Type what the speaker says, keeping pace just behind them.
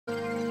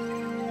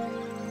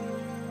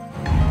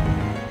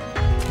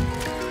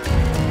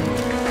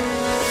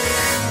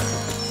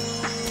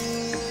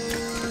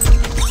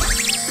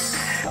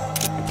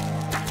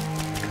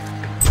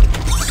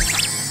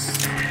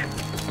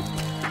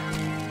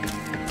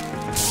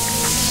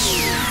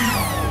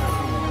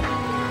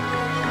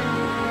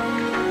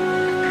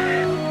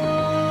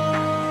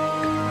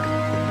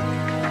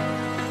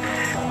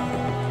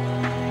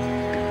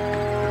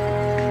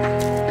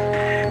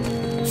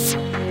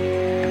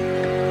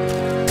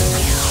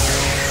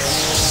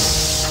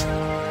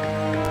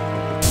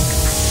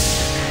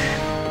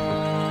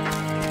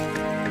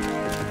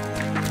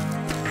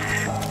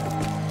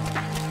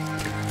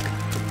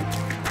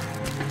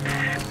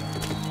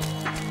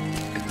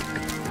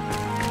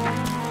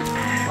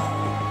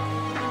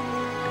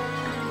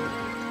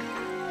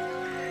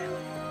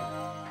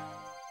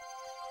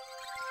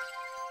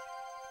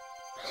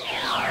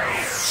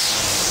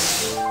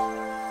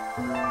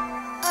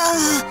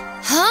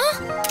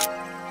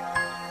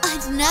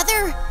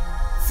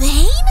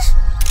Vane?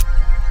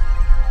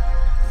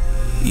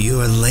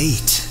 You're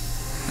late.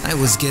 I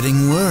was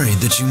getting worried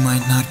that you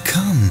might not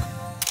come.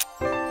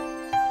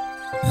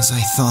 As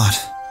I thought,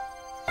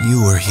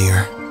 you were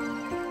here.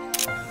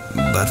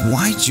 But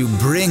why'd you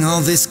bring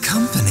all this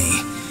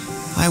company?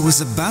 I was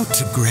about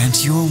to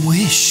grant your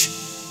wish.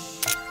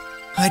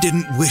 I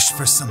didn't wish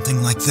for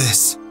something like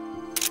this.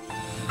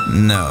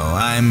 No,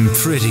 I'm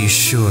pretty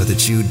sure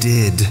that you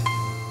did.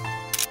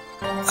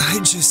 I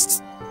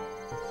just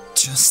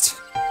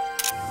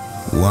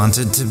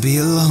wanted to be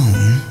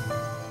alone.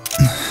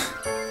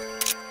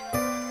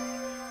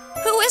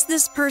 Who is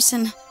this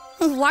person?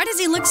 Why does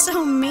he look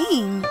so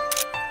mean?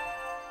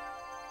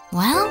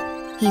 Well,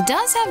 he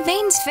does have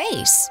Vane's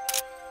face.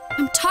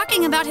 I'm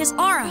talking about his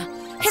aura,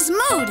 his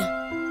mood.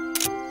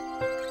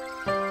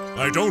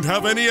 I don't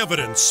have any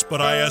evidence,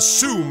 but I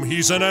assume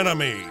he's an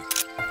enemy.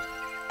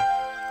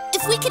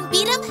 If we can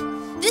beat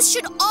him, this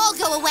should all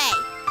go away.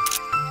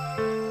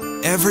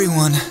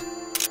 Everyone,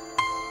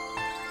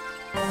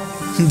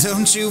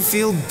 don't you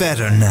feel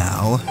better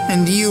now?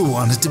 And you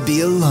wanted to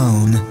be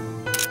alone.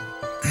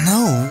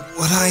 No,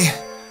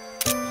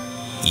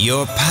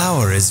 Your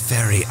power is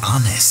very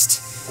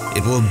honest.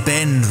 It will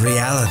bend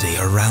reality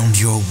around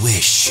your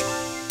wish.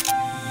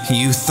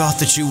 You thought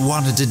that you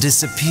wanted to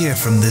disappear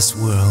from this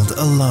world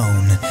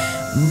alone,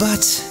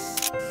 but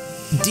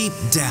deep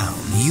down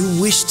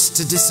you wished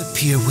to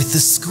disappear with the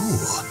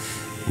school,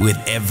 with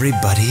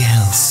everybody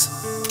else.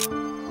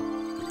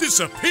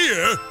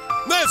 Disappear?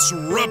 That's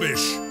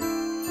rubbish!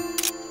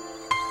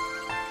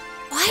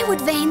 Why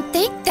would Vane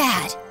think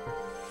that?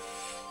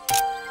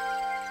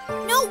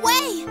 No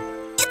way!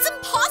 It's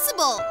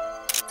impossible!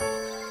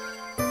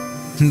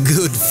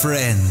 Good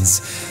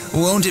friends.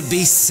 Won't it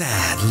be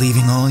sad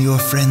leaving all your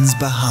friends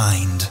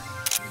behind?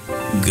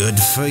 Good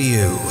for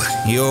you.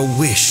 Your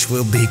wish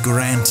will be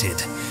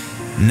granted.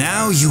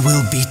 Now you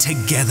will be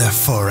together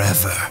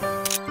forever.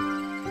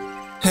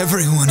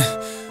 Everyone,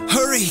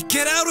 hurry!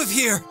 Get out of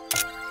here!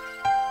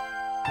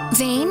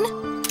 Vane?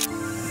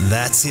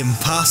 That's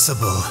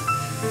impossible.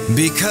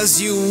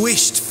 Because you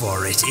wished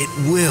for it,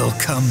 it will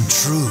come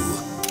true.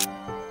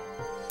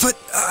 But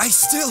I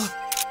still...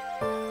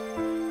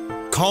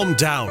 Calm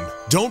down.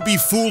 Don't be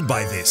fooled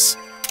by this.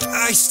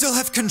 I still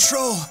have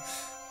control.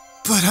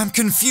 But I'm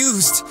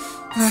confused.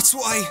 That's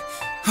why...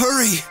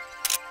 Hurry!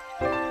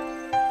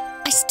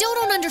 I still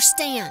don't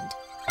understand.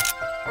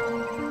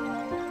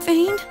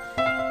 Vane,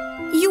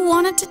 you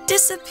wanted to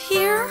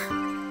disappear?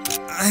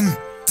 I'm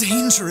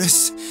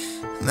dangerous.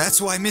 That's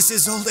why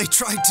Mrs. Olde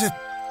tried to...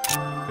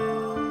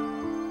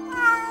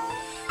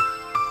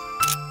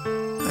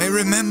 I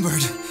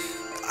remembered.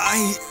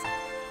 I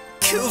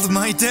killed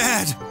my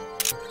dad.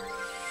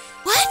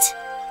 What?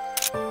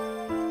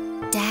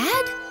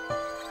 Dad?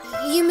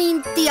 You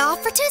mean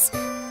Theophratus?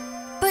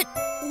 But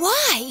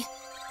why?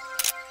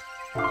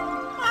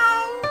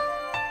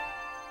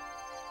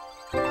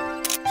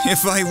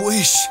 If I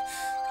wish,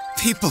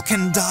 people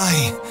can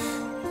die.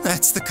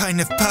 That's the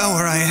kind of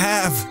power I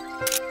have.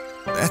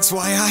 That's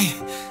why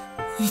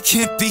I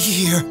can't be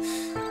here.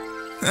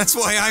 That's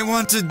why I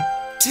want to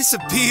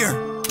disappear.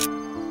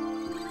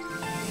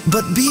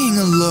 But being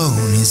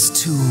alone is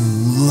too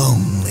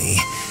lonely.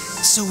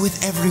 So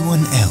with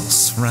everyone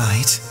else,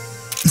 right?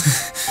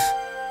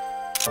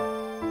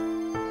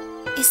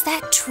 Is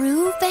that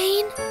true,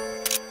 Vane?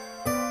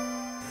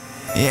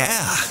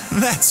 Yeah,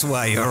 that's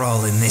why you're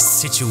all in this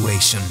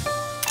situation.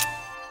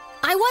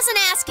 I wasn't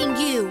asking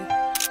you.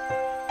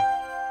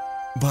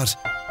 But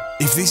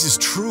if this is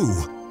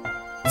true,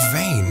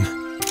 Vane,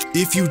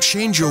 if you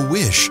change your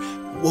wish,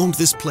 won't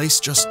this place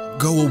just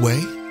go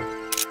away?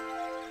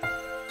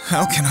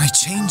 How can I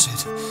change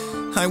it?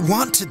 I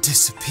want to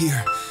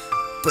disappear,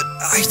 but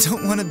I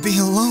don't want to be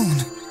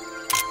alone.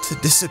 To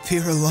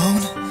disappear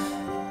alone?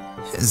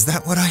 Is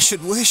that what I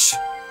should wish?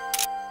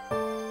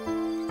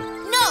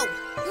 No!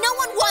 No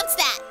one wants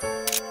that!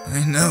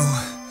 I know.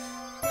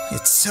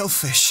 It's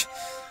selfish.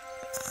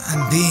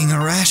 I'm being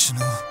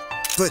irrational.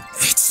 But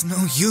it's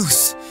no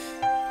use.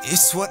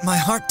 It's what my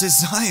heart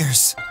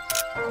desires.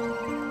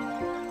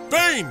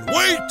 Vane,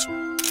 wait!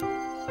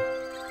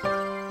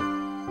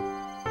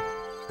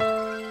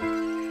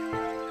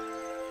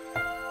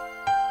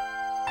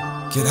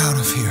 Get out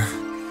of here.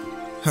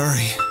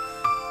 Hurry.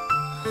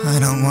 I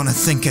don't want to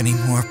think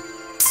anymore.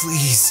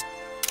 Please.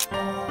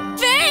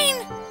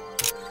 Vane!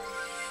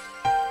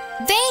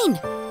 Vane!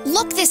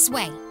 Look this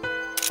way!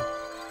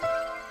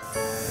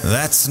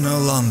 That's no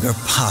longer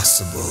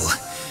possible.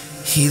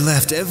 He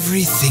left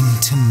everything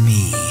to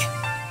me.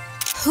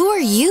 Who are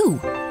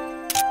you?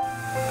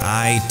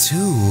 I,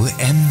 too,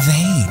 am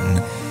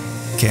Vane.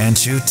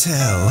 Can't you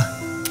tell?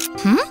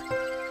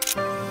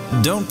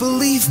 Don't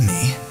believe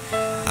me?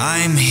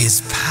 I'm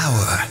his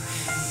power,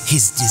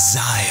 his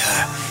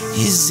desire,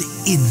 his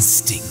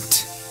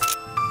instinct.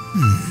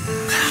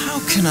 How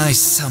can I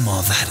sum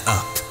all that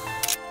up?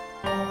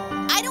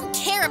 I don't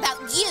care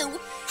about you!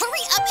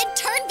 Hurry up and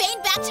turn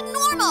Vane back to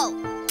normal!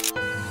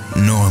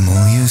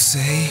 Normal, you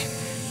say?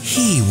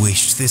 He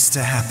wished this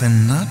to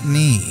happen, not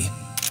me.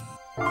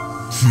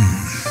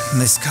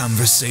 This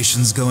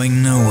conversation's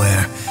going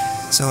nowhere,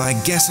 so I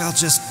guess I'll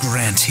just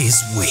grant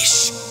his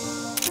wish.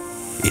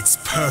 It's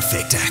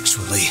perfect,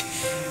 actually.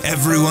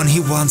 Everyone he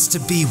wants to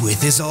be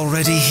with is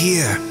already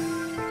here.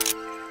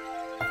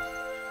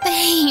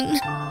 Vane.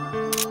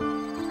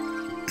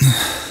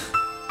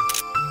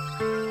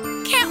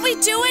 Can't we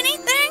do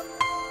anything?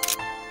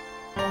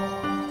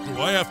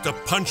 Do I have to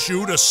punch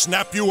you to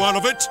snap you out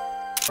of it?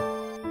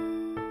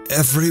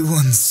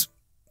 Everyone's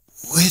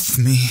with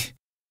me.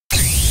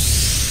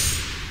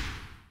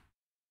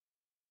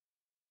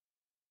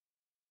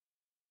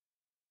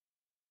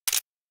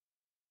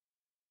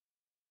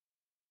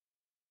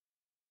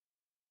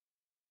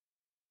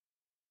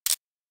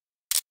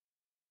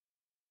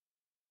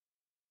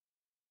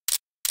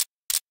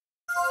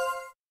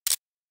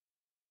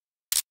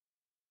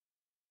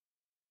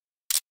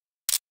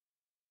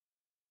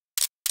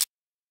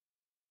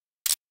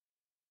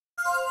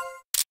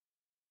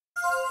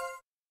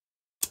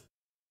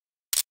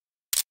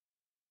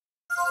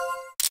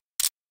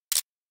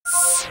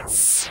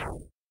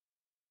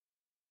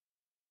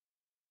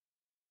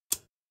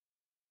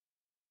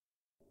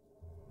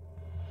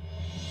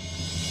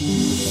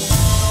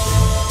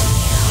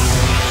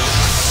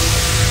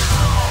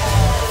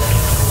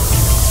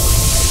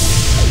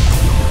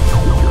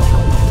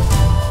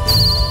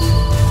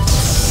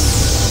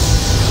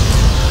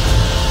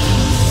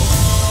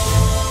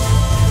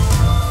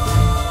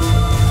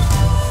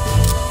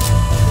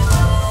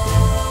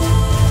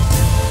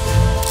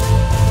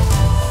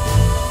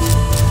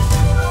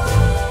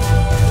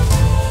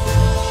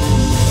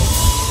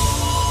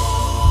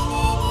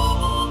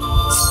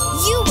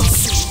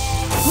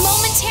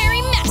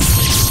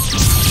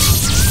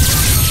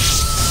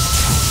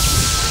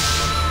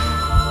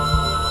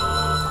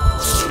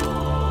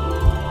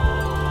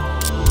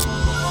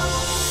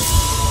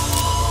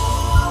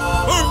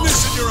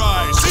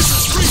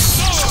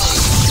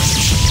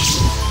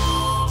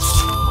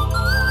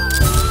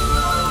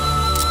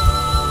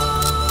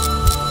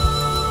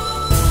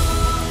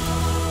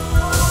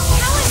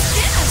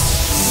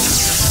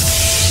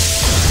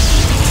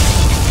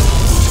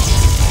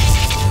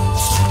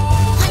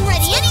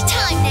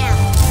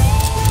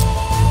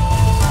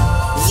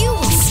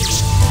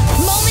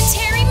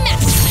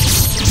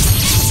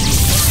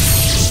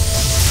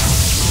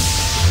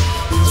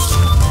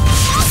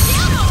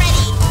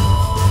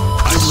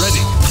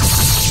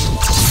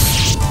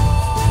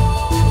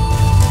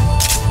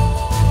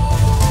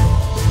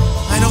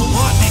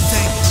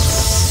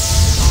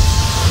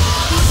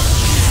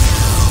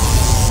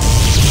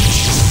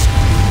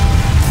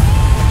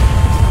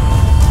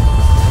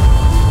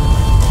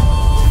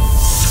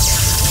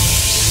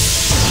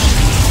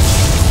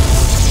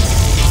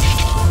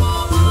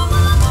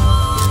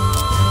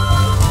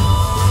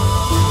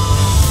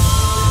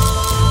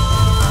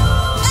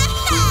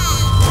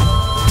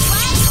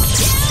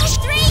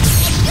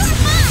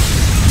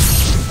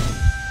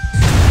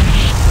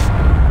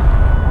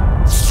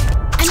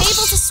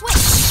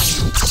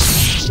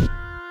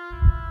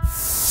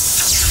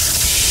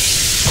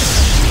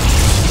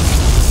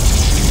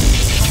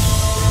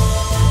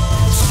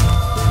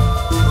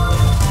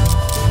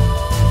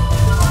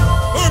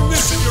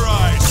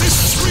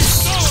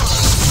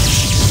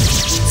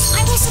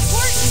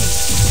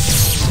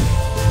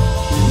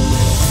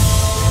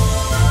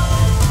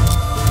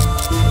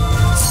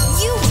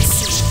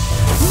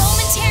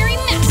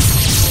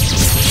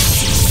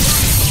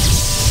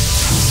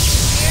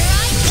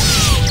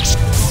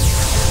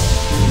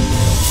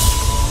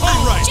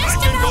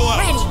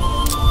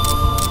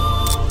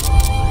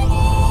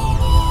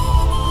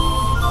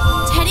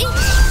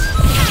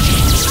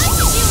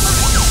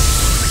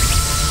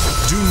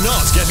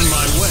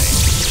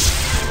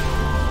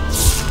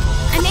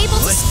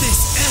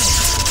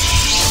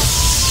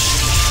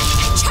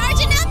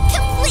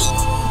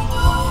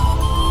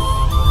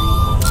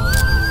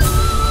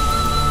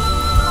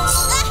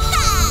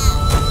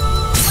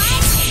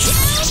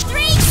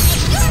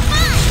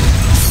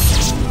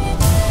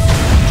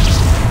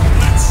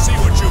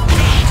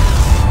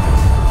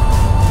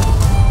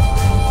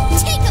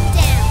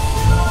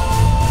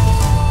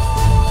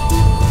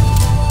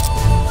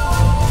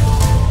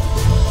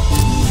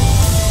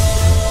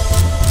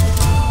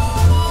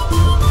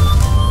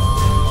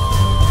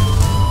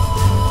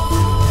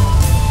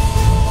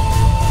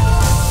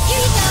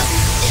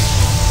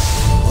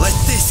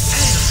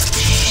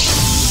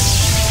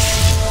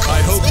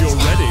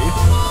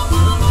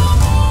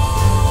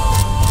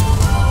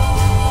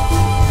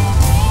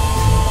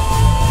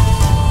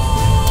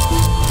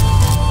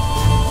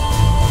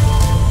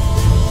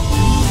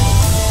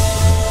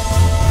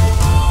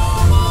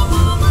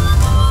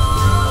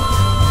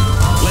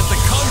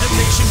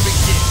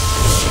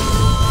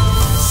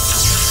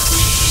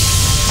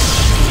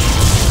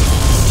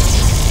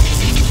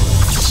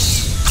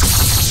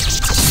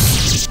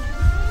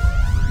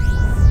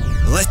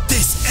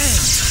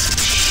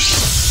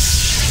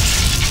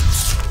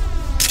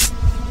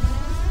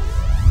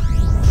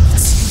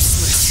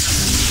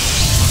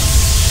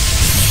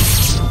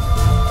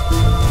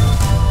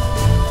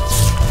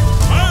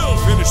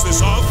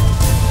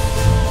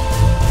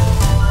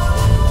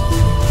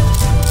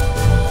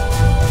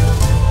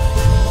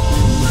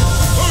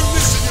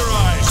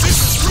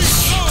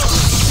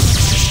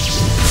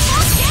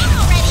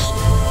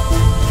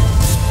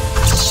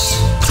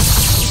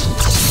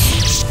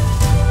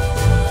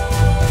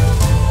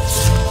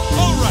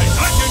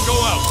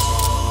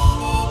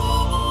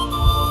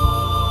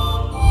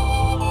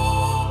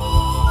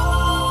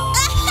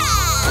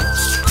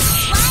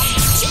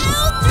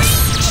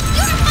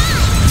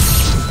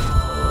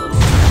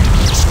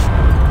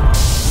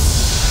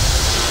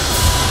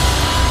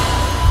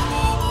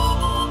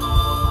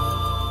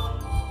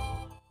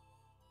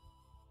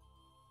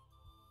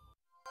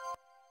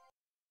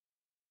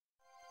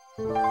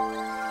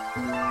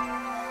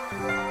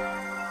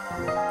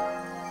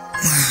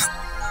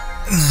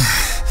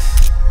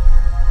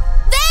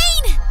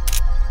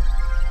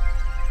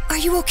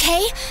 you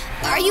okay?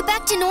 Are you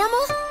back to normal?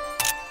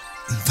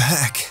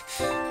 Back?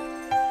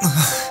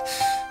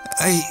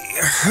 I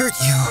hurt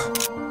you.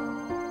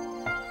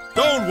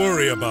 Don't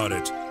worry about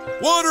it.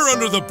 Water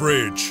under the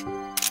bridge.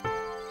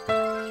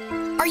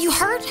 Are you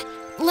hurt?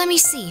 Let me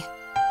see.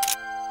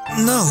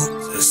 No,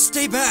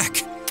 stay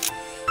back.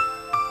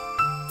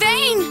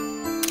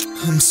 Vane!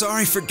 I'm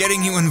sorry for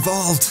getting you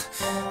involved.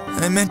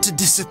 I meant to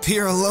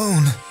disappear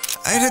alone.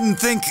 I didn't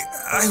think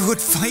I would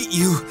fight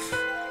you,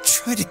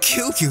 try to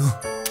kill you.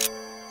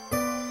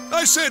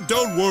 I said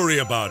don't worry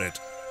about it.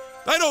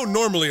 I don't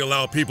normally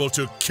allow people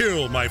to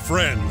kill my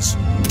friends.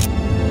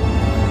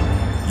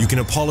 You can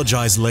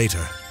apologize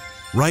later.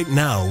 Right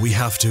now, we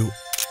have to...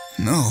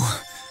 No,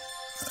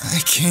 I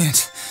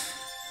can't.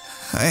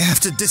 I have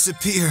to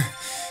disappear.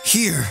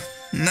 Here,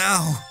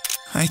 now.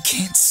 I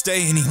can't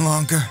stay any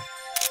longer.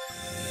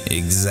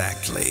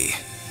 Exactly.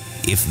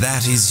 If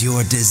that is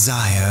your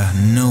desire,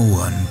 no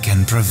one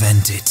can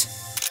prevent it.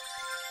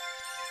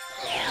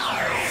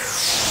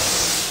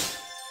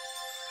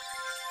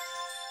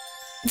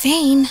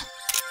 Vane,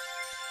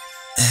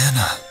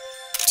 Anna.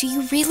 do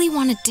you really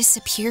want to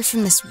disappear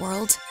from this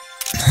world?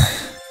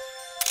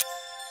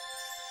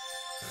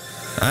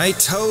 I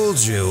told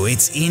you,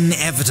 it's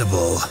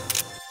inevitable.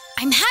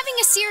 I'm having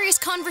a serious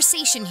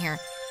conversation here.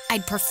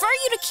 I'd prefer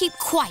you to keep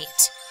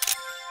quiet.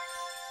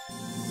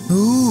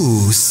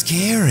 Ooh,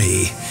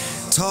 scary.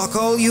 Talk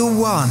all you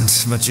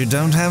want, but you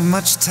don't have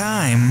much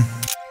time.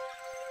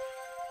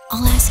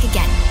 I'll ask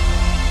again.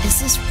 Is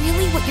this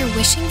really what you're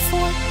wishing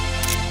for?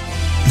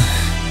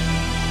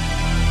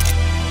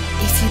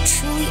 If you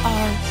truly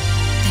are,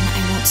 then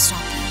I won't stop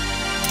you.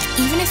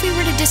 Even if we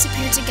were to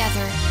disappear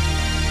together,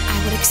 I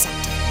would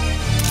accept it.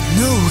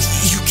 No,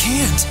 you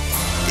can't.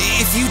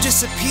 If you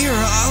disappear,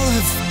 I'll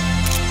have...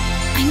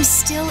 I'm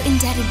still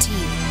indebted to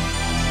you.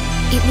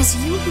 It was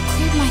you who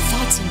cleared my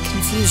thoughts and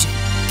confusion.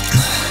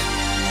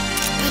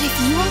 But if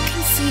you are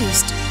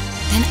confused,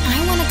 then I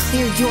want to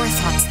clear your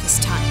thoughts this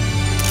time.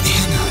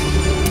 Anna...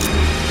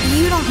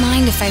 You don't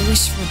mind if I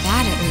wish for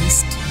that at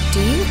least,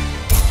 do you?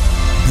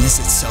 Is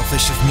it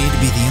selfish of me to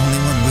be the only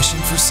one wishing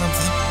for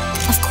something?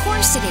 Of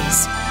course it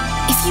is.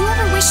 If you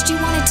ever wished you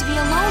wanted to be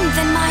alone,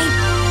 then our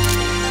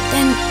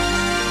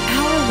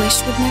wish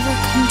would never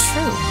come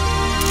true.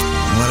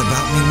 What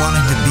about me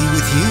wanting to be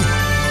with you?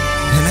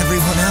 And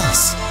everyone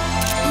else?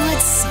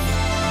 Let's see.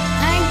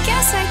 I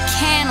guess I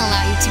can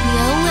allow you to be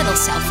a little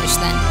selfish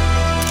then.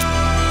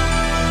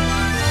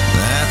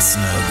 That's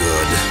no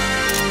good.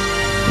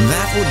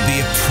 That would be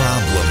a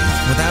problem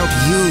without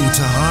you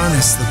to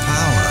harness the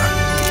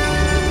power.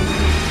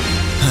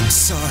 I'm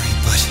sorry,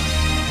 but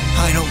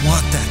I don't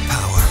want that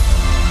power.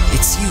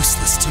 It's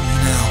useless to me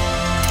now.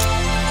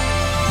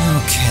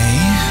 Okay,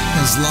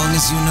 as long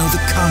as you know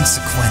the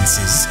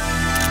consequences.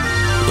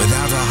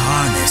 Without a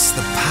harness,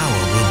 the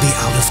power will be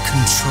out of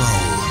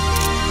control.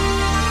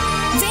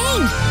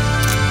 Vane!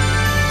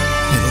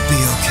 It'll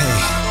be okay.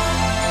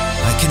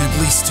 I can at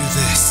least do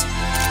this.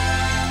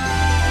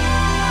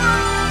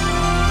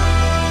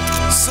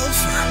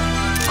 Sulfur!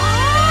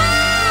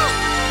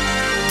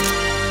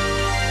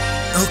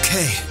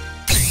 Okay.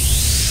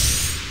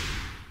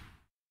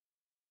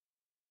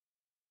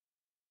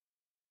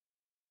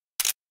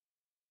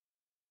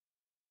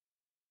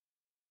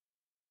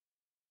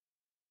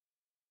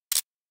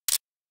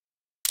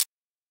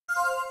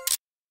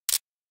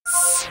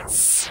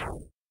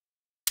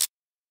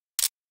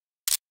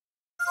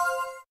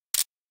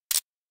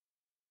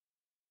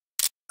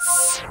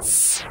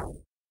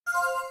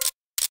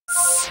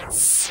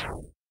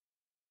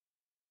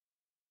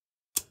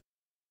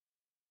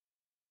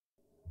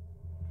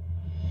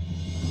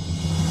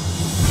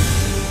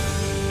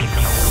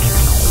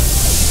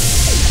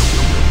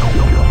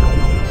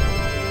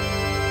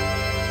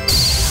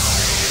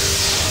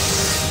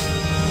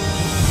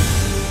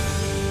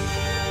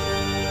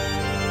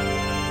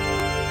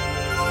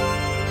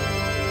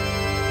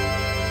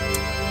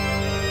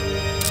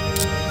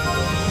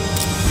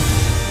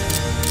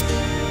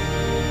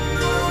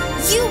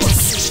 You will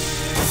see.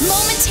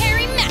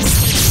 Momentary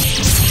mastery.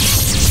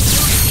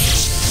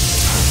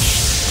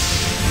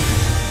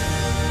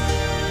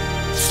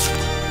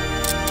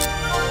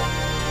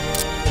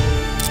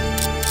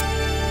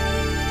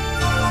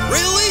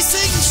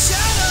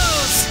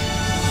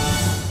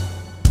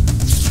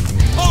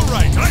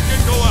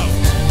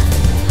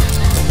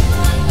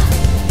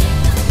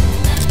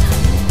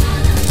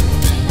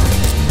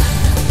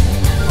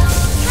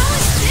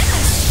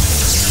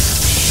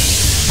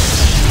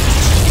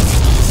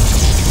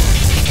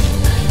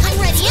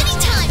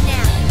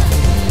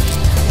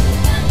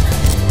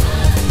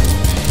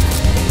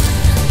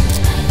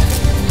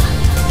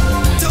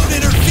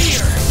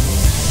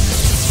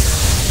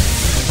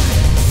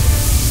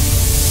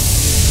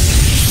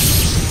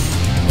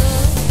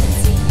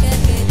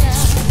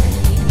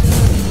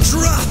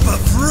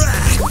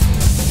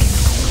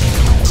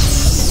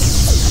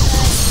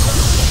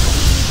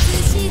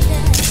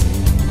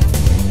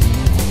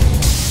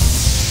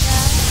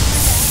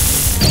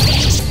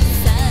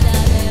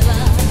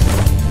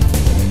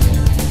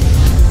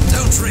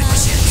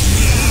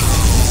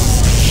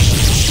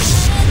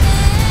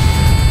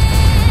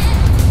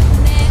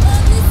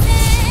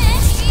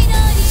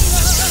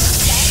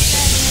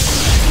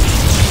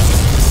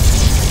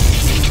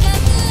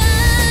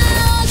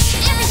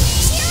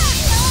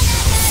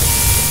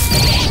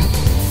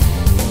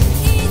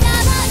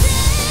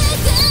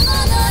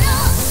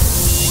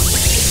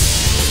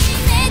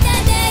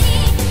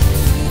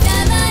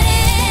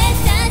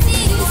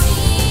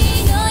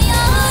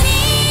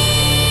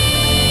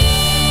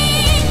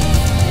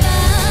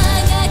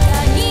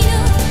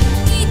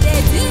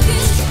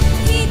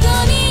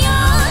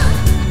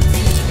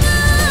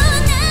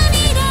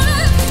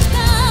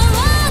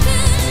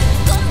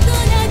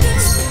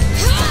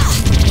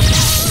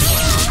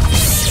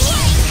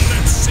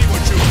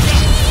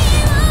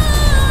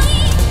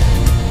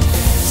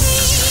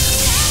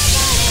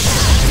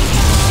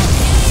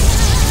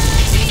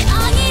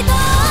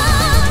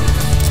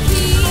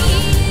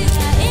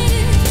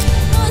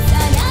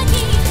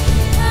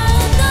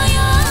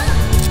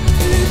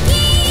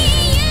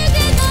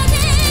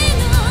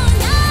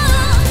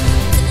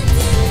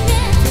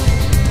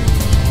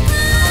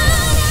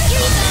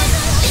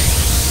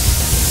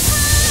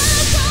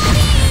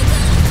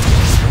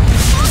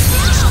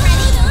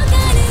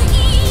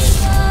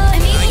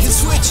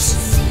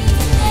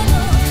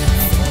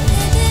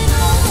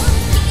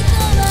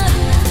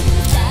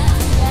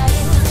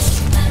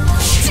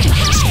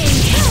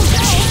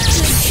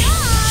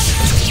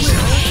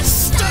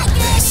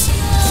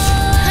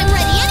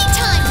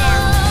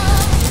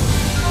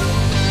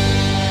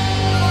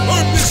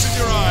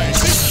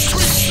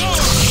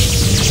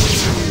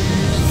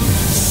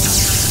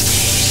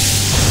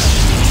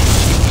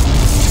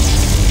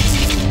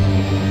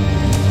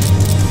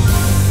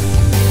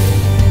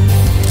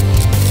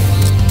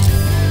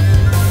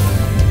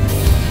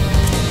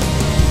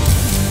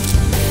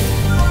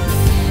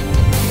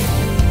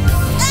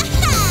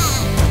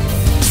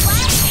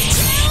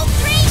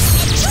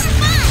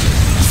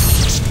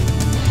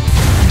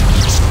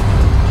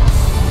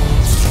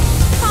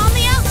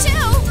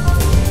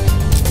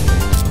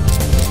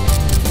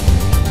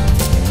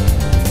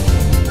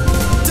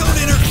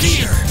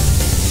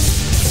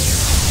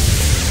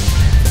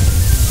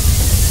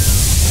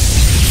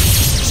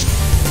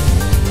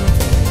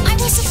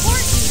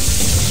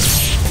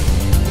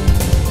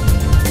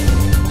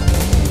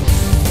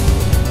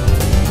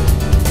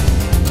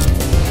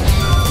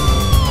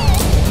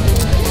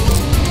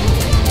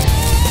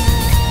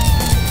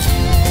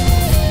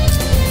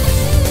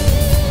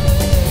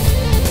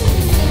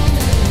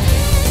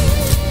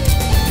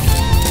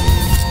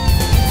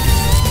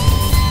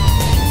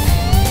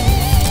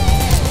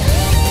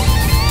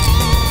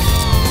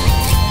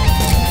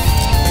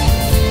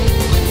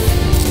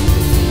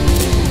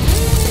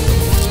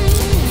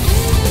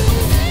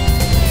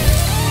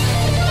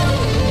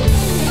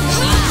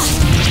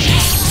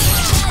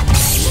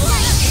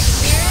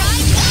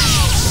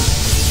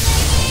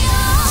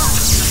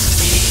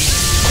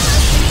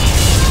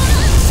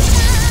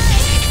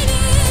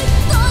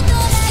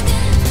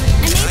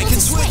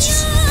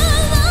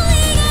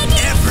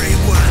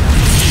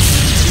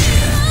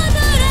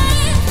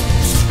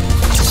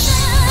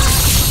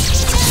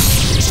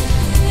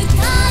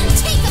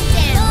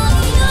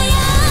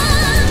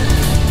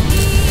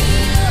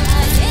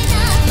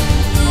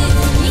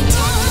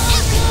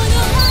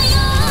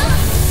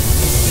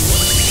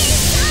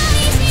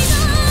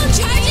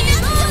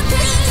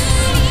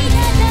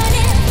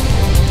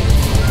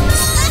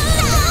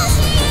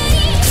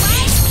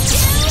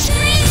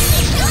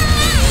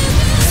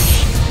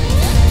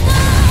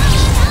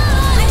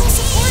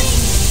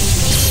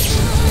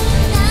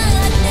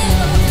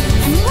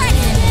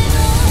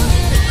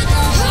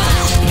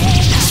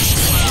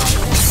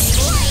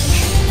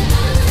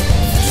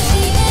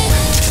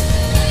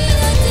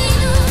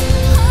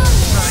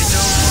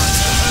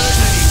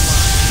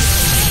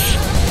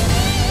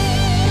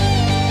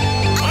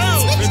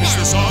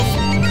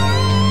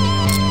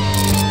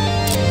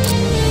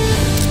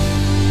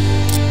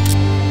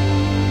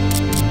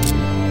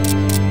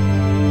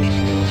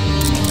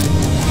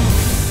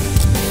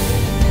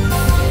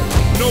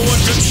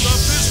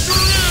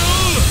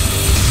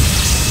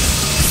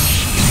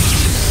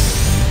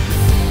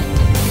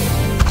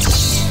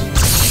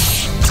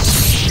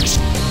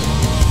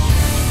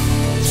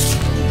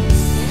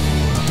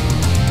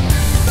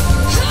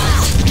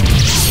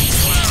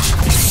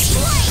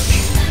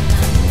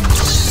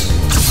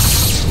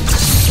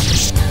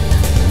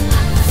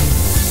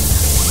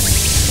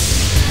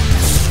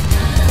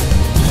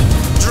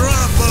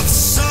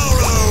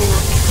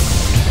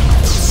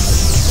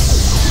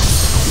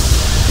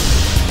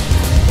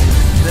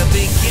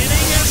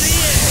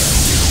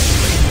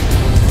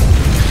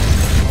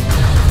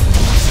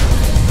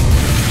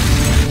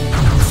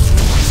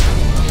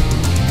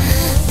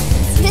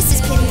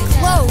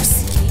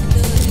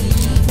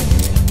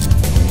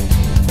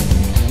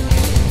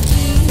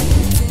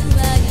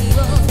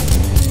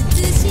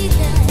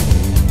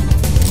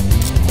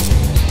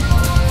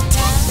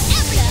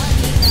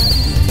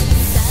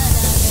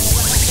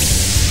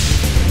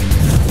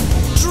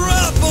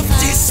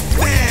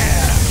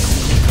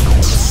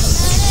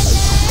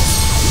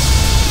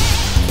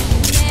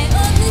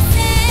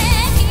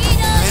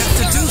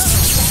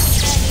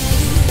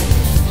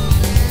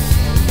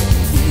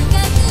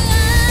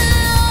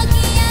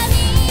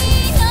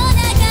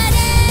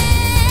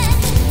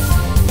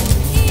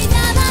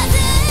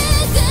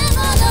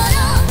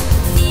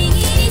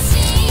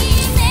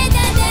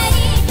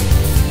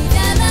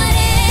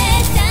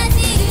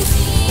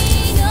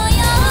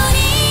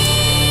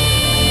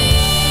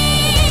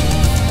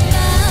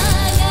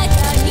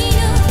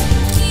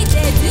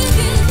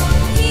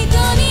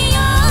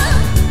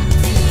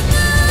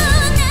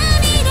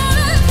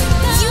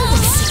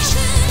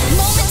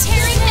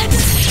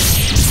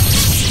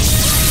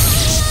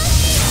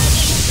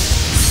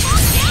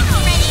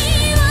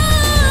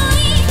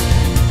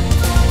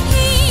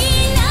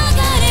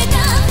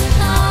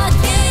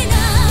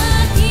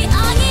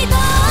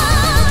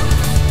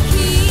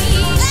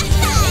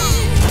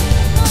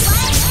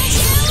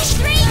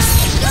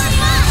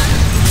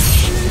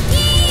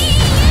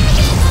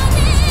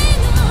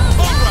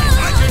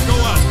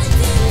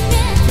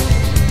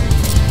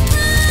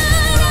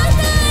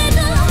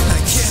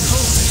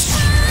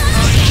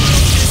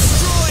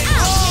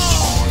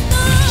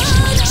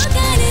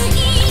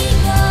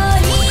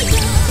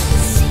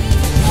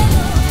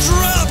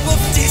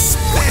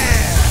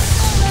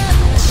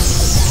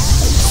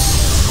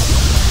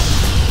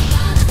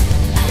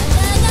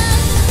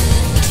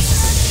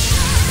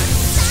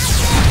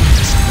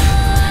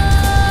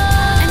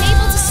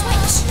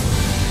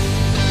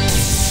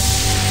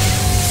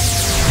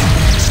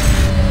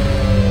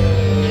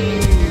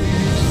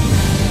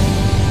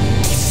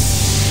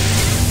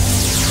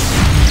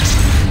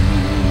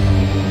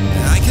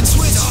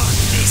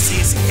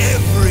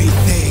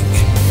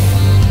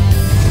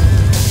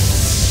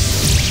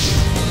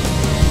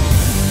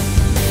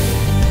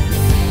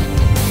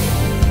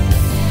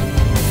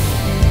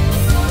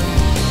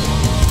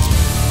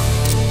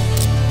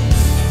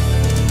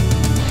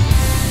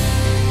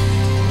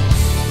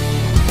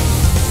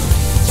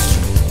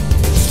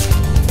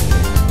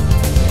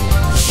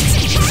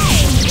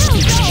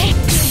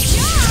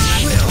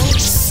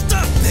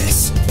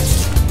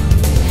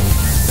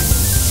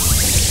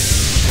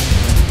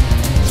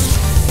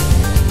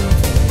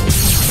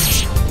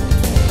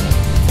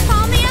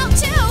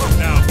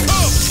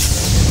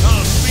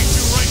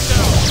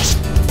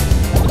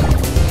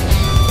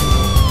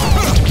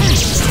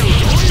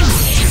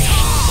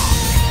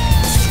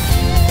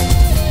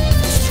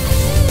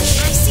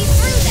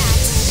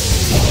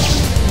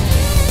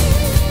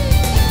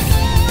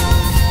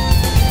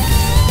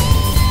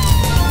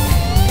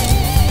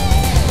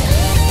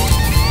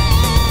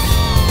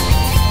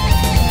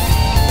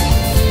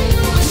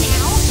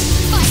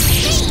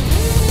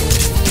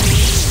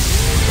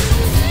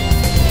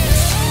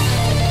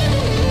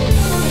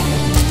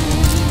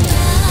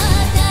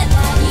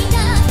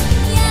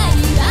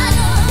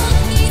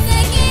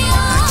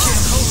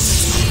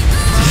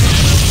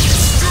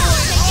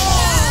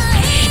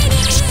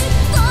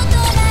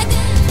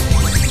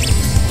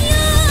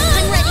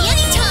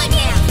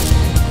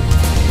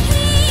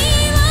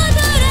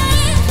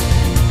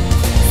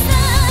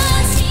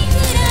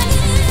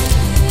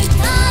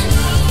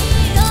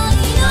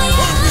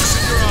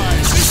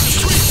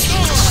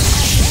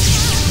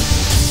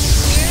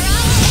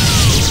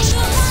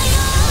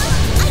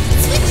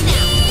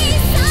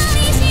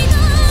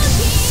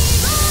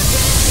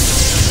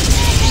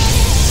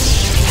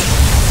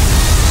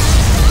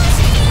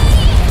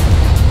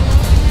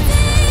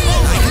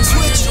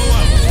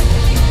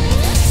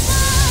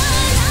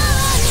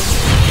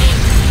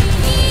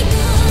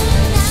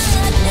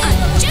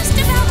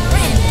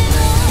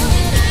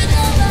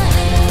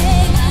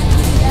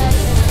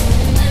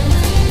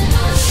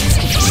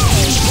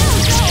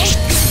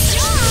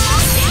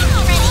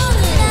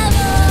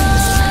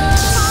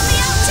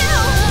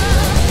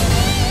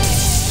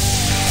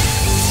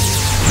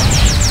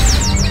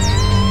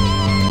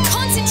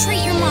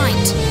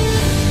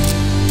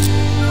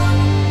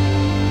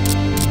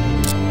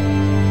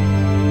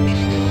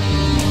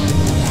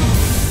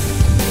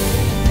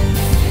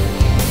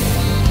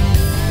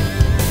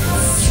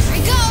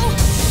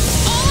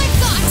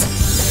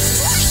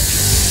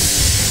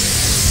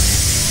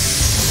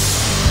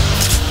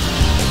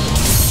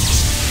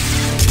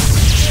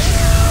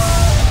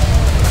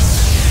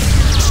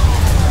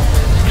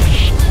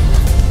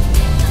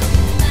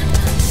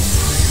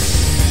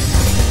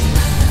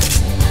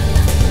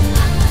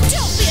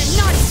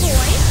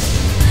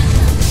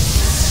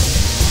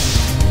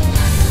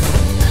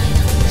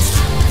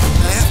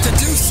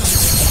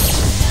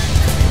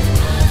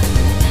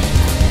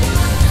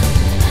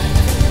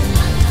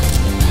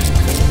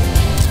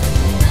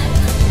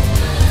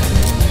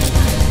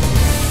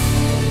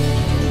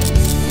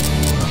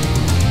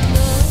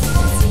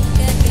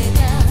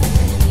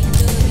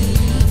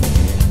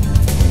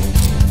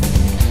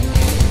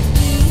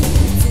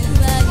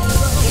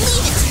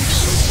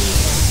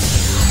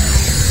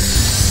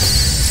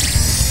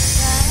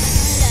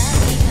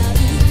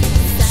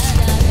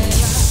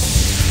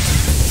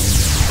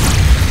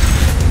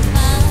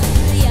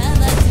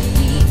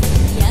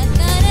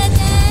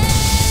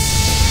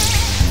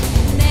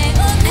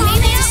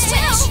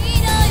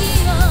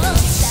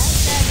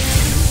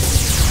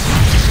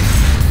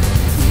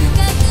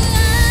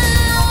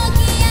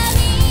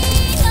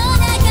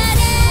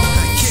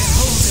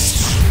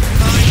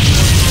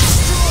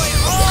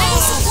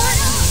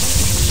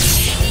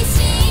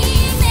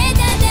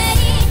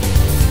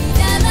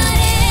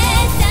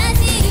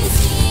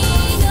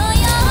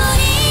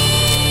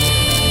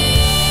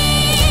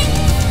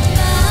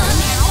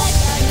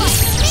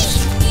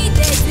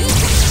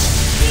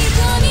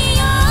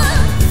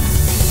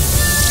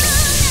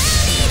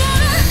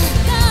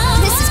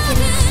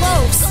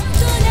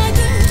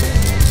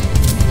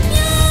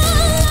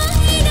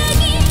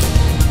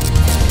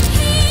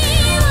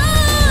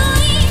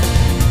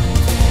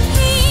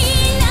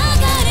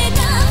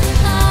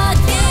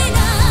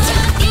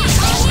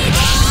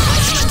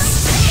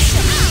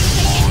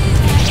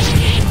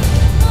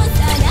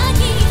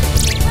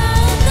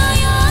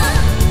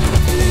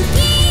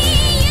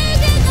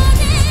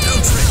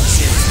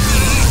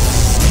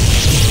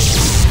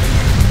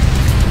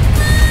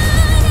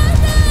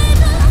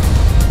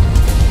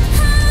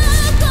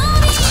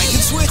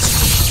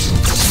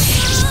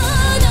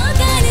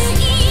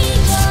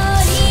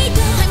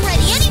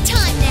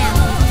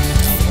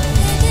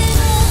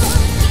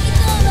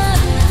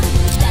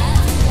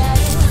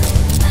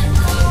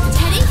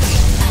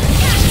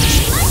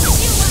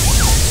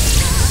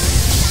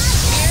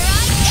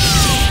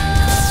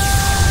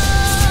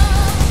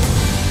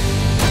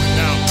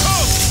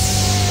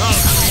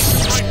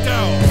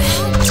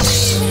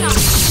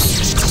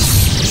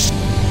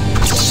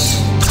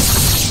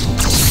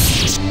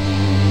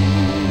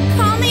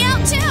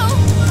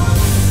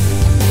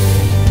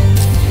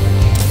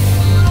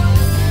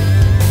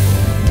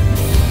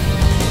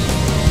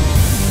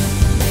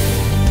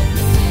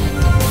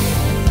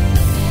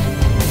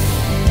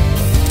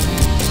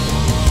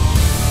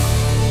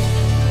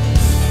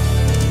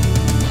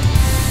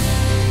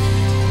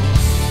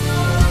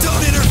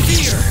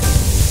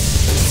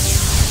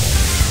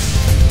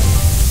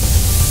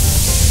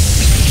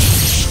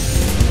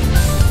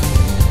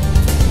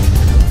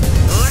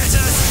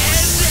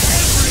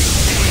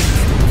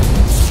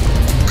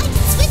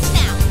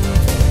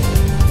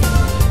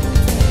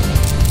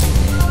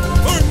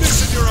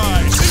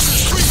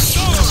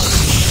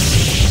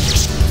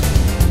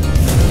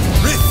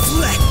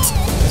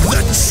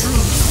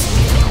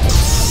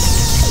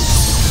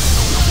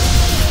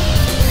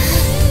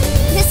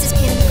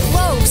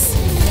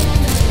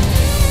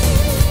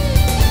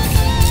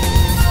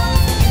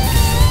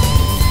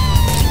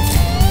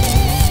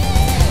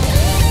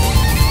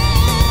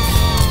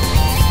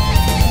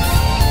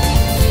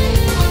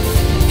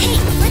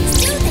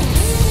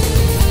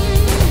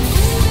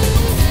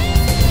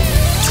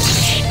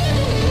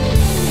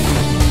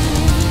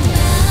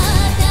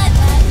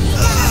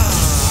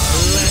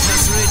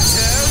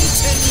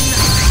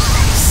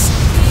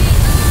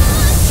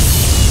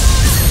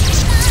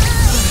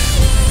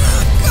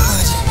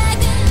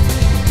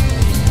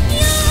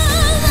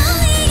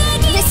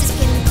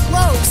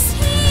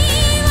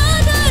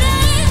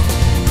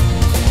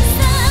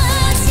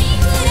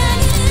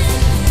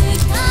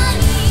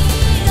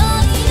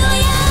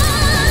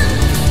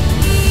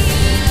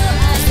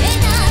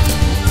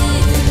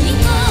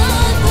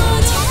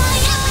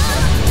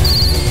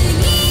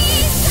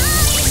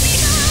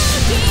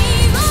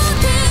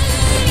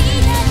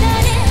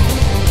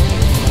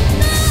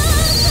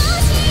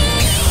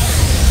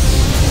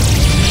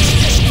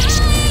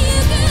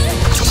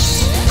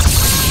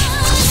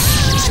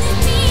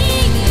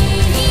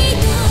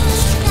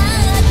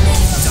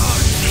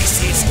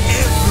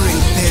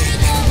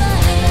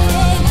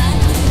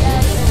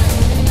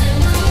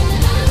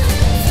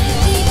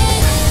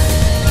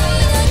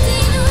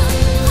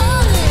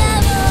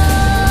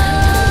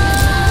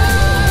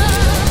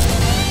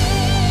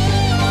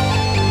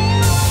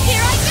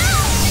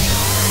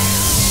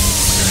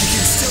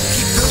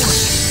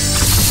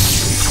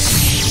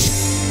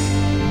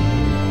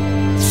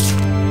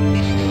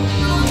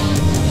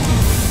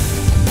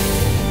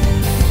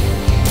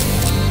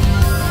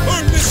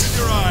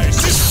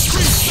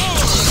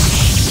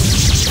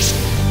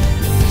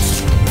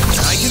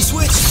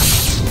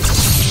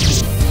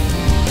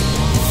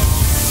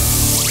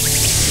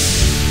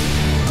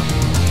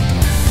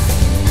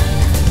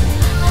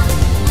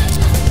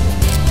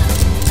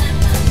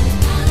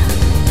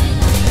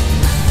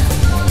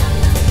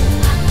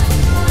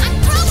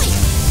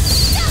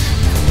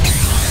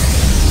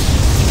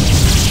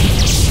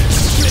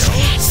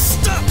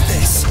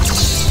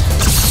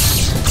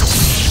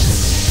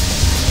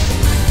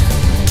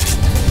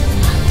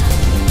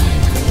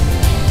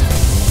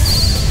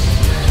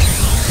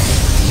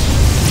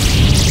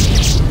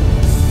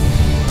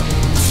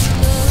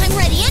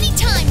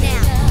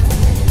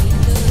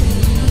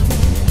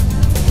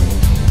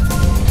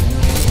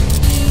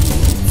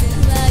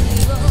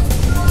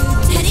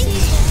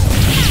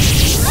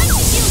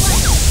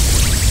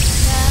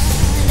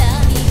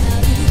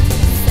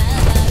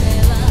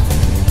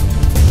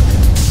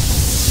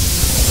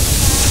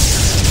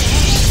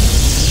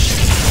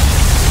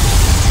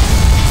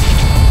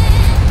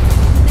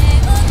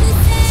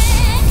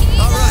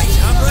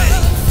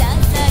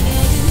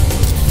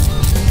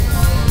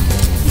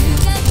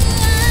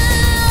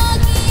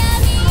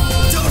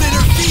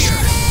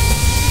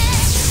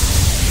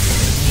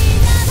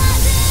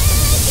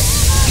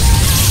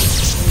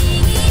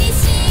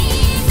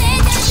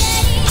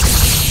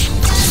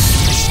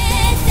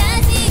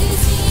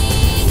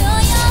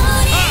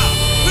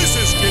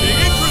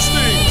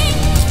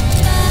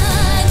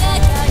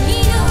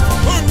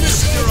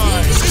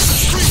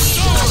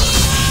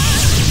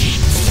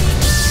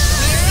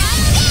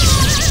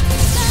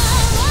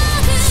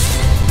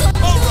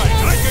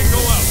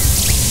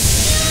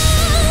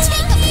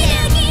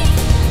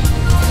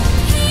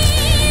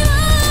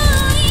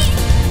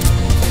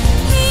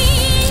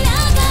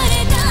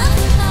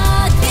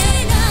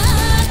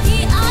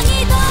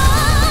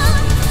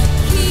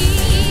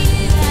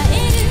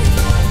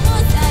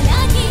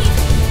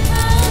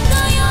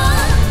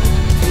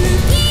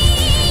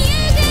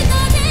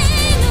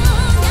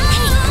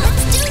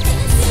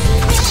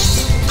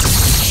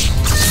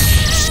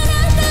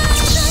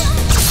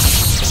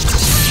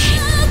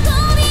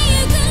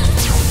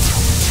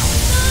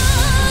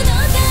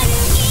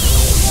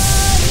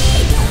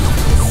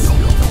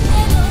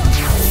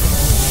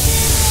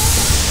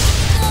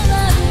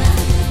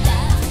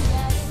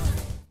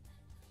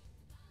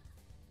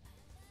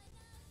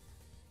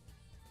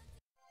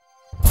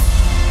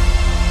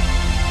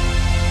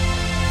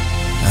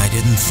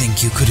 didn't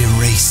think you could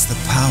erase the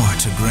power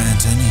to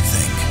grant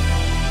anything.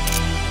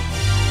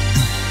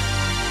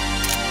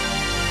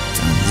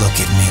 Don't look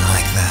at me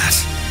like that.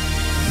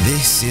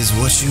 This is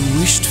what you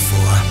wished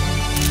for.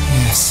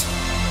 Yes,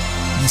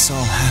 this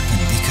all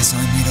happened because I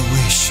made a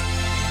wish.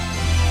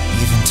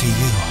 Even to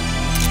you.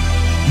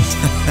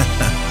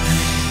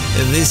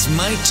 This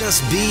might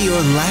just be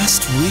your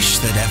last wish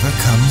that ever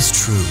comes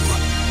true.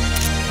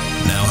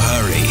 Now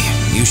hurry,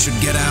 you should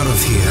get out of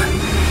here.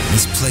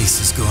 This place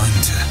is going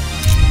to...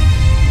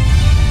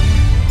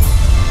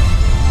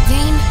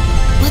 Vane,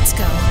 let's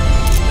go.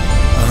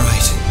 All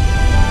right.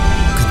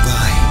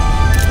 Goodbye.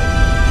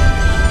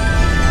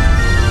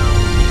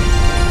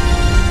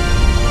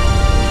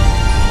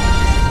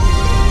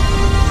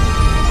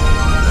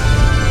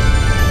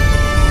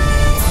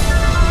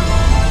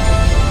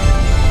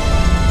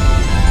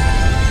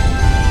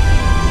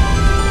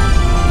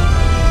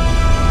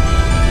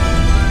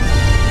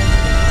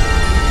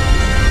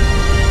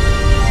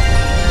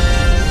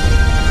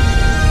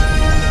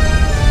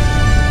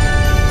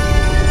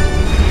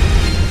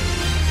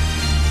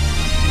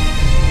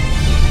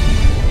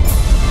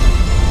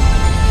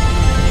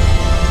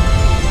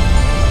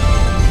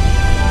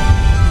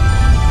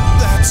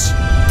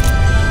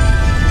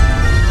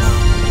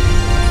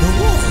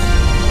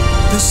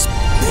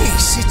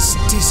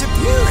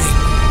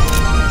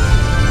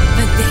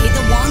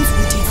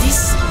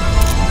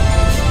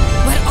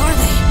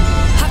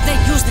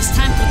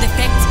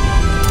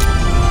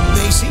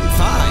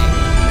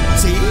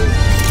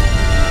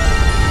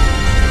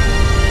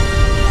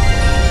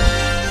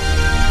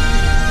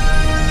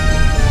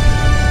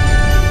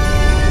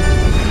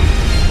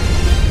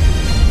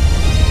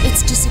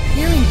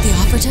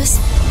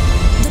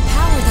 The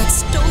power that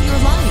stole your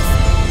life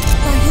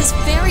by his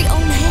very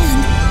own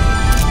hand.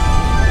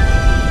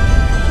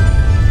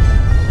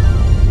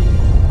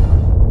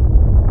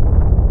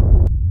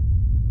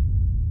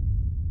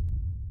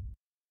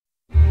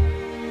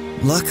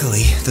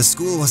 Luckily, the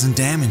school wasn't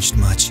damaged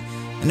much,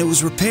 and it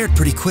was repaired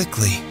pretty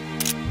quickly.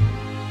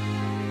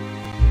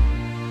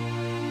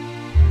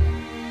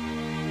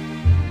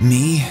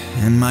 Me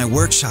and my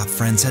workshop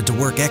friends had to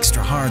work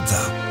extra hard,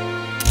 though.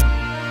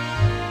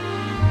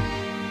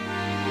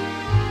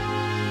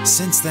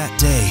 Since that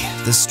day,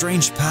 the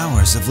strange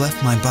powers have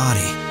left my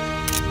body.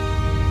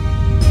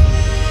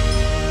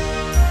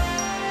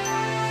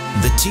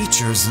 The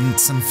teachers and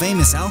some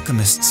famous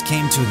alchemists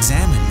came to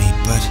examine me,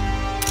 but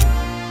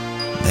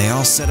they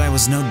all said I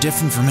was no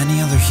different from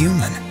any other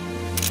human.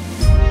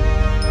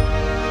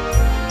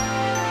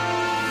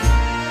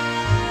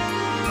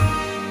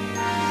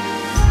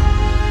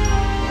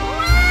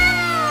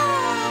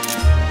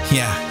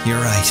 Yeah,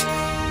 you're right.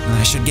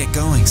 I should get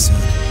going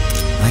soon.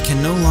 I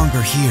can no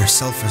longer hear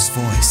Sulphur's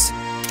voice,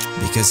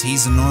 because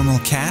he's a normal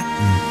cat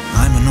and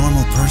I'm a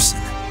normal person.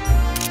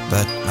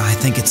 But I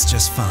think it's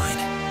just fine.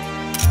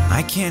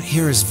 I can't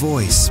hear his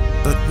voice,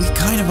 but we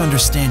kind of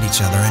understand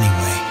each other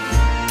anyway.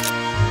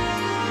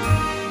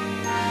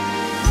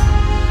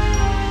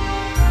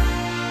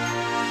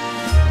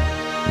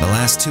 The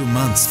last 2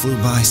 months flew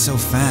by so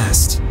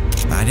fast,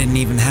 I didn't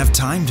even have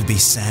time to be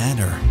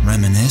sad or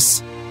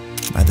reminisce.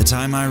 By the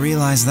time I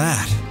realized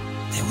that,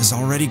 it was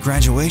already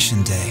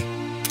graduation day.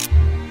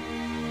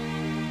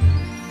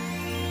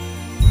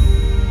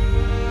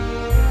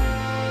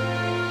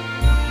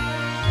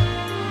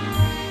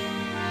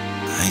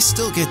 I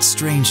still get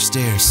strange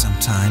stares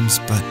sometimes,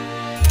 but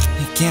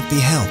it can't be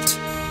helped.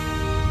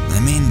 I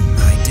mean,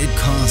 I did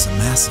cause a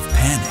massive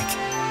panic,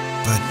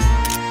 but...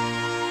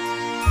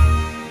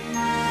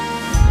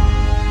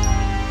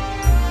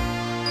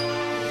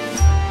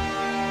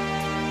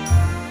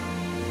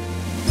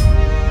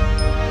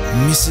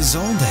 Mrs.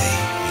 Olday,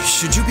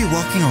 should you be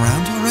walking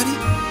around already?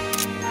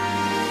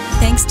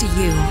 Thanks to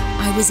you,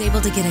 I was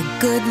able to get a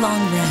good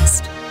long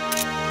rest.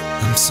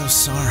 I'm so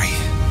sorry.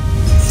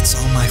 It's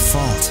all my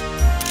fault.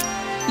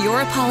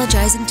 You're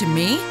apologizing to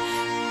me?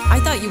 I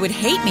thought you would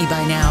hate me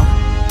by now.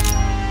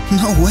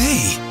 No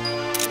way!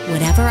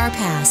 Whatever our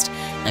past,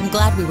 I'm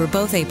glad we were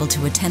both able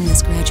to attend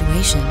this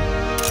graduation.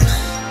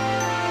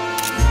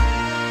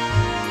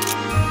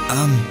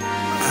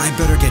 I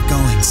better get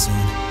going soon.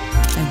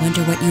 I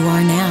wonder what you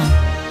are now.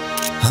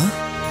 Huh?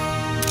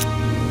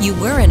 You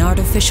were an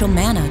artificial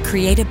mana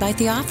created by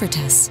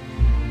Theophritus,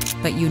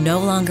 but you no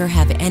longer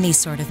have any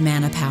sort of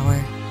mana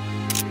power.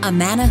 A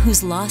mana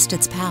who's lost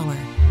its power.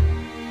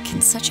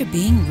 Can such a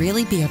being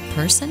really be a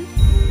person?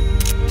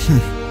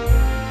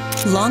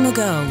 Long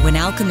ago, when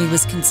alchemy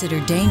was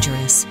considered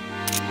dangerous,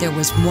 there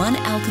was one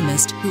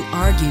alchemist who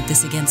argued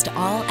this against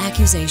all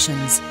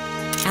accusations.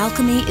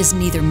 Alchemy is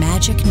neither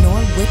magic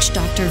nor witch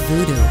doctor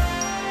voodoo.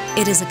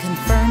 It is a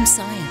confirmed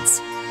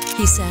science.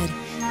 He said,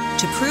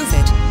 to prove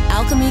it,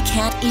 alchemy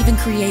can't even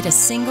create a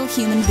single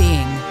human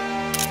being.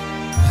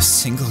 A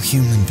single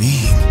human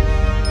being?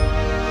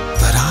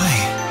 But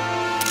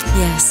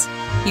Yes,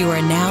 you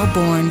are now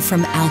born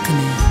from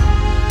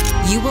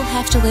alchemy. You will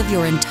have to live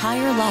your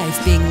entire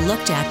life being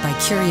looked at by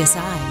curious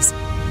eyes.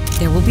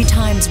 There will be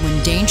times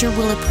when danger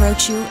will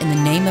approach you in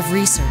the name of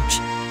research.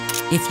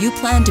 If you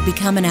plan to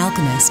become an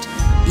alchemist,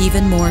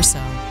 even more so.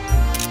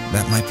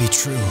 That might be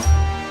true.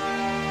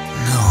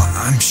 No,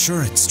 I'm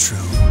sure it's true.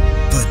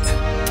 But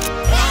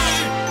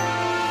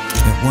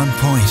at one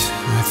point,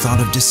 I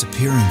thought of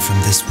disappearing from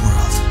this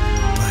world.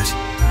 But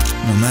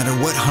no matter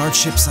what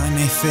hardships I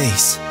may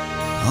face,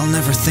 I'll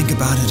never think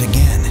about it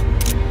again.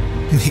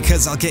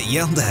 Because I'll get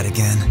yelled at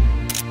again.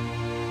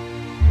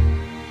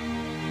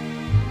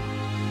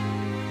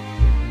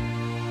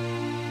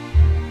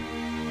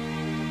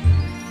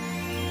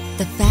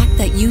 The fact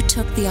that you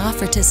took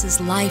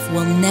Theophrastus's life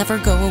will never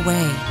go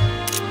away,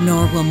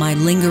 nor will my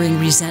lingering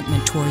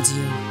resentment towards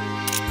you.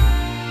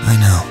 I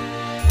know.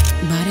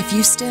 But if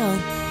you still...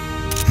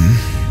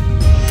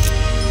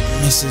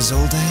 Mrs.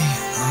 Olday,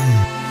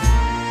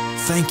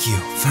 thank you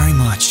very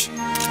much.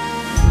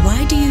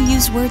 Why do you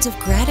use words of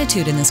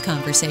gratitude in this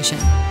conversation?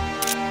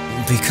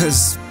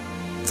 Because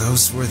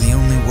those were the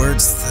only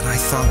words that I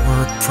thought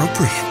were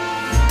appropriate.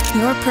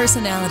 Your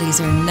personalities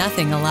are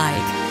nothing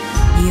alike.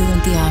 You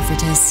and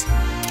Theophrastus.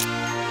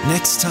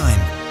 Next time,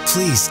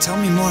 please tell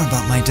me more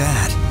about my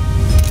dad.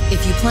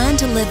 If you plan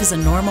to live as a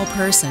normal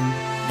person,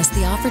 as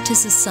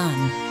Theophrastus's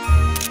son,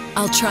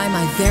 I'll try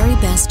my very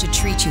best to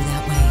treat you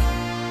that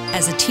way,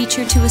 as a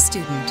teacher to a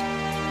student.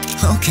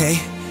 Okay.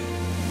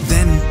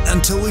 Then,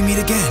 until we meet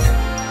again.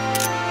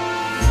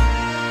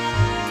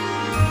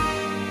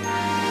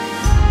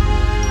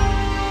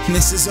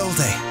 Mrs.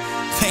 Olday,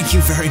 thank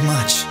you very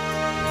much.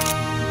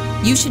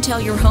 You should tell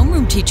your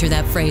homeroom teacher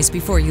that phrase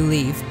before you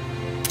leave.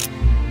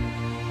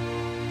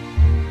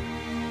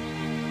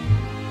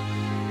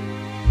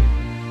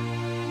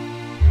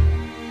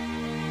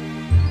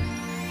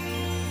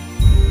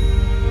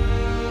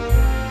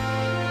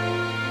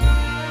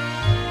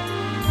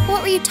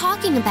 What were you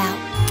talking about?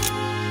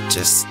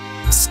 Just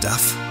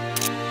stuff.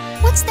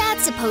 What's that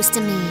supposed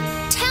to mean?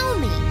 Tell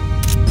me.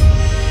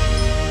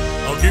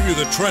 I'll give you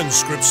the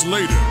transcripts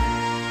later.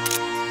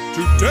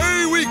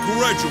 Today we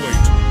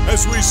graduate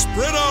as we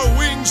spread our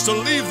wings to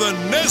leave the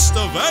nest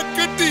of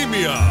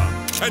academia.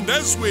 And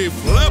as we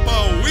flap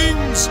our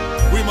wings,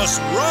 we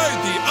must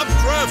ride the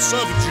updrafts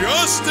of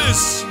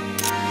justice.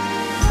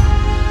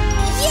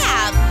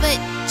 Yeah, but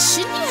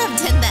shouldn't you have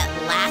done that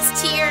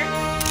last year?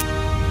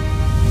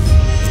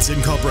 It's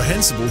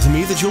incomprehensible to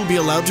me that you'll be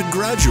allowed to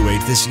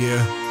graduate this year.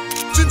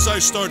 Since I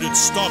started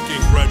stalking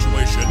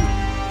graduation,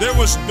 there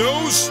was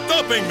no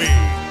stopping me.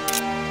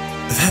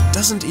 That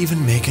doesn't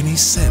even make any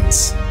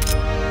sense.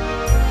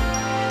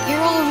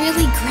 You're all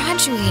really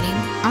graduating,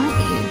 aren't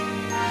you?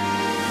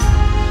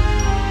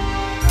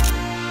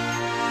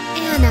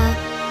 Anna,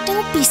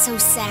 don't be so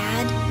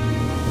sad.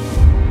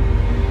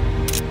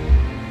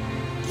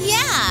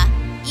 Yeah,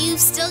 you've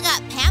still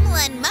got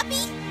Pamela and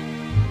Muppy.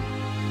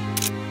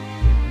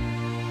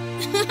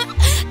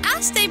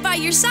 I'll stay by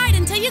your side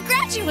until you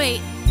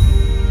graduate.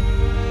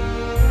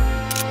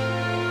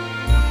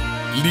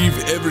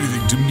 Leave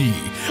everything to me.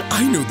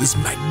 I know this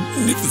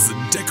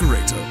magnificent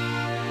decorator.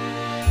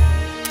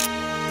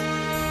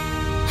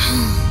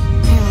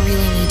 I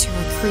really need to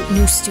recruit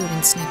new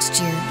students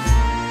next year.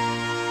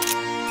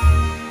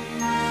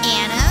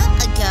 Anna,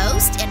 a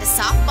ghost, and a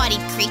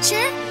soft-bodied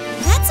creature?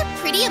 That's a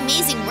pretty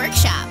amazing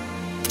workshop.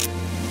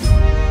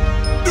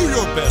 Do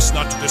your best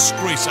not to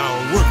disgrace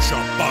our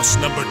workshop, boss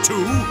number 2.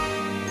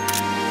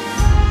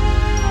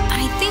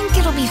 I think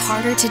it'll be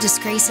harder to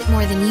disgrace it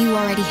more than you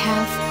already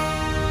have.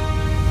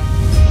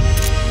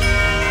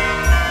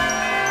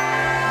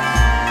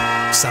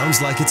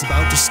 Sounds like it's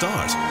about to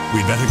start.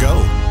 We'd better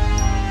go.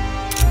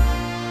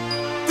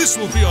 This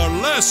will be our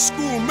last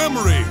school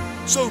memory,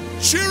 so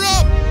cheer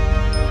up!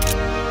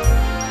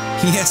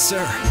 Yes,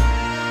 sir.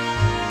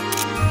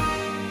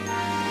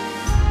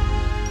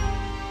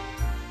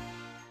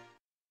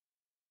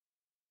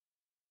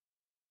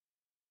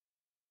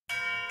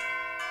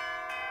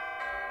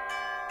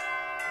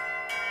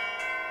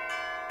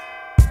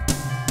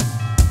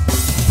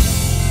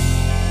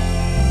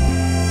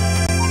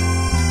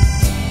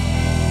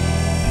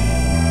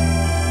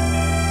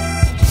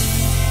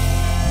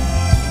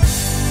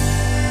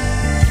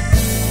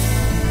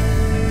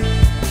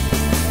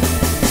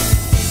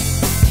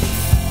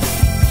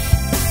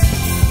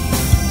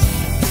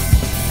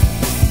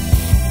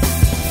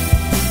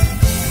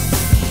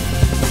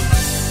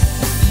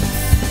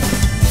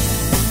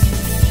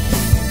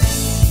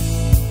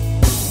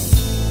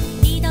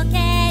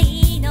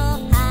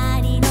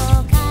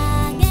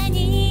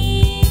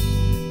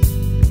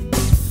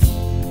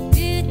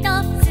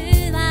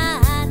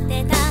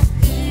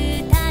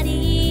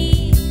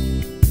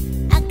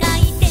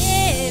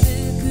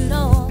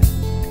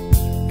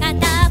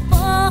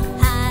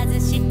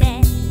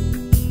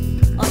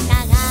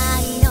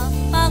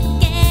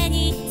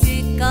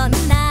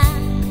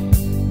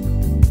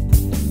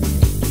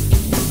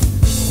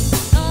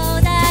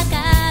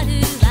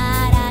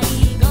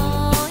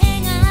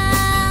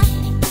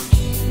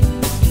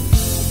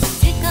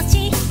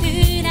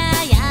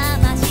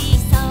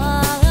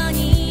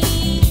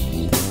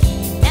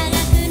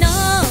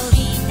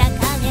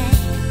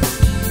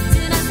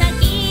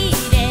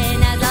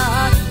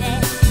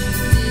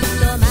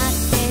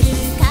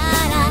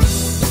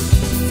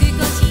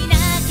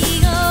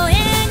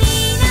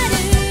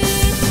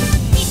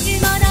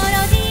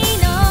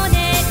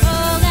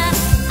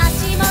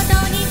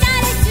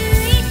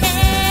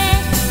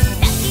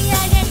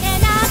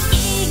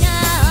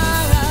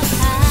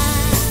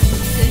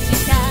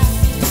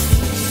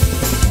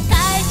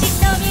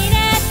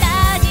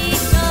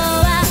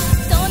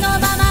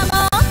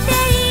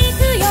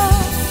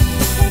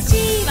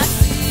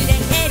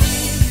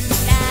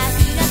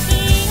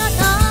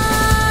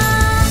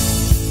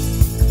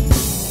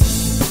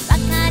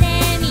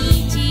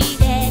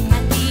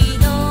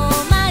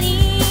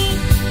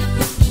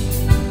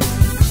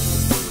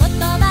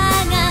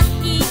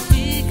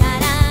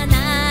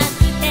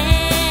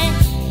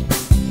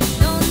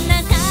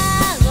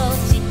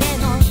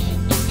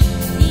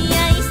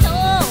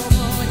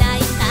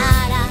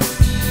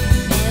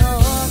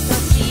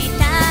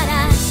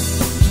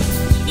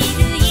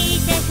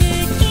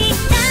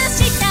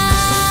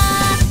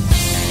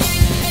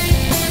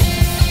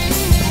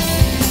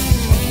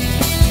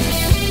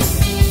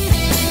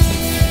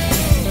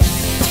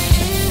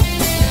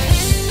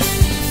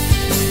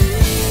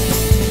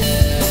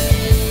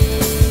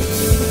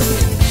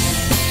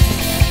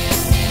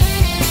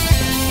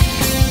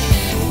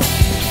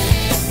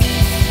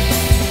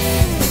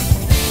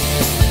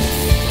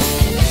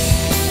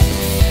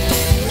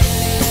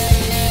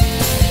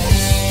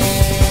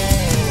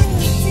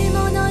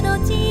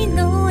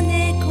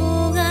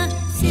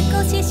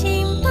 し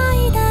心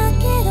配だ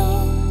けど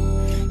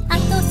あ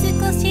と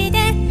少しで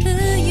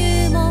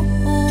冬も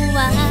終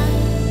わ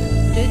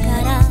るか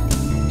ら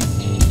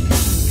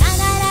必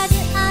ず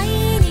会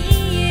いに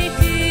行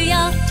くよ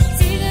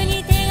すぐ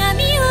に手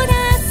紙を出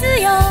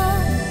すよ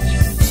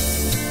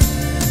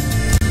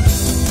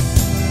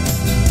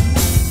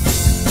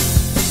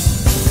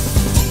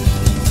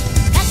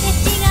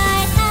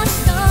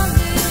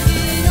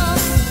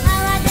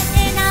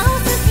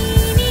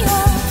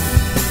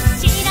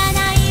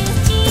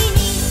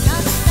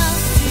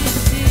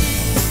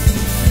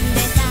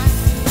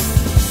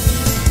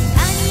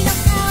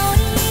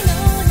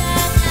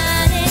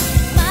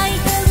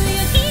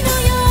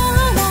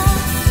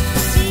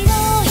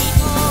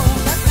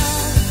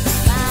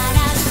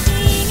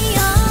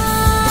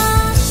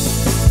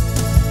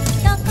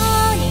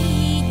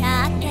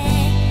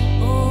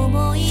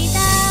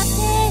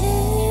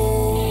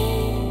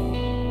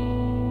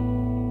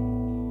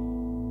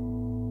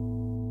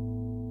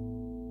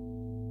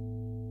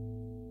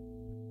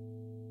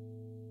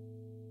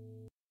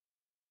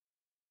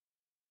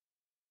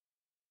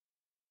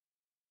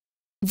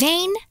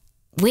Vane,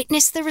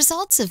 witness the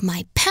results of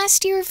my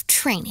past year of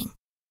training.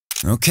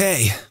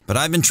 Okay, but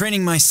I've been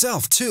training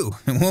myself too.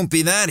 It won't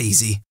be that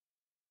easy.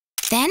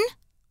 Then,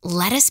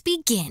 let us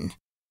begin.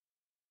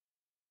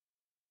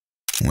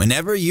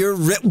 Whenever you're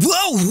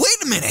Whoa,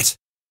 wait a minute!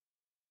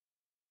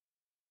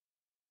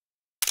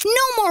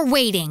 No more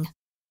waiting!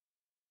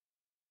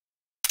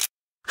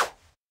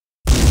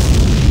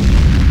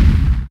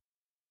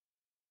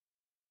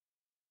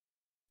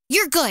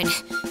 You're good.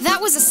 That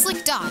was a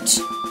slick dodge.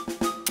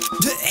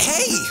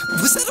 Hey,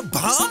 was that a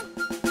bomb?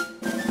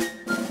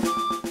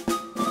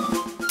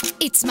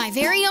 It's my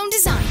very own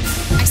design.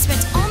 I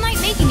spent all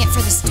night making it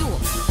for this duel.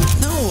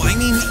 No, I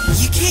mean,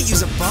 you can't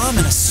use a bomb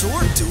in a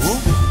sword duel.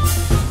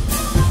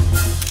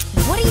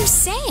 What are you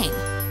saying?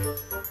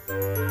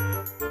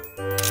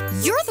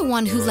 You're the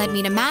one who led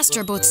me to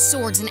master both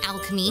swords and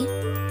alchemy.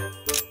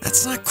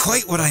 That's not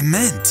quite what I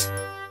meant.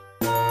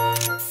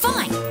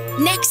 Fine.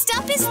 Next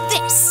up is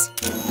this.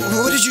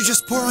 What did you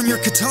just pour on your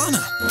katana?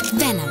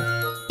 Venom.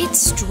 It's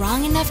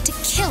strong enough to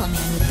kill a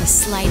man with the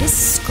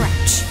slightest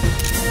scratch.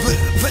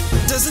 But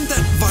doesn't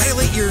that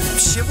violate your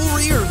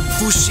chivalry or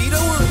Bushido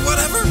or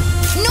whatever?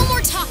 No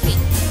more talking!